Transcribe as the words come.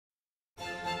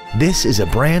This is a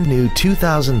brand new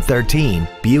 2013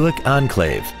 Buick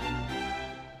Enclave.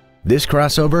 This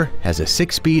crossover has a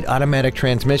 6-speed automatic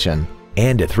transmission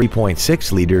and a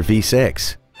 3.6-liter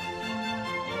V6.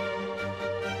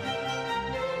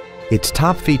 Its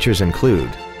top features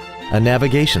include a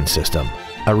navigation system,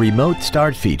 a remote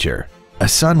start feature, a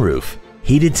sunroof,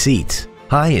 heated seats,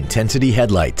 high-intensity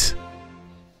headlights,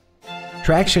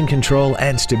 traction control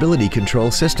and stability control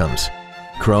systems,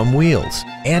 chrome wheels,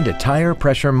 and a tire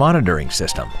pressure monitoring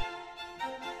system.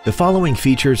 The following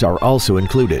features are also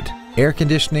included: air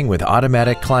conditioning with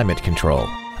automatic climate control,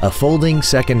 a folding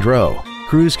second row,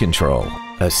 cruise control,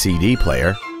 a CD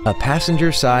player, a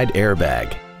passenger side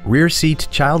airbag, rear seat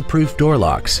child-proof door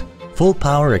locks, full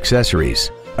power accessories,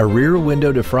 a rear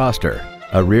window defroster,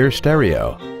 a rear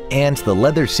stereo, and the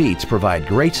leather seats provide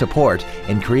great support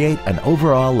and create an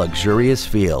overall luxurious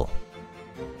feel.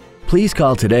 Please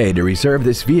call today to reserve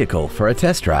this vehicle for a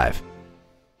test drive.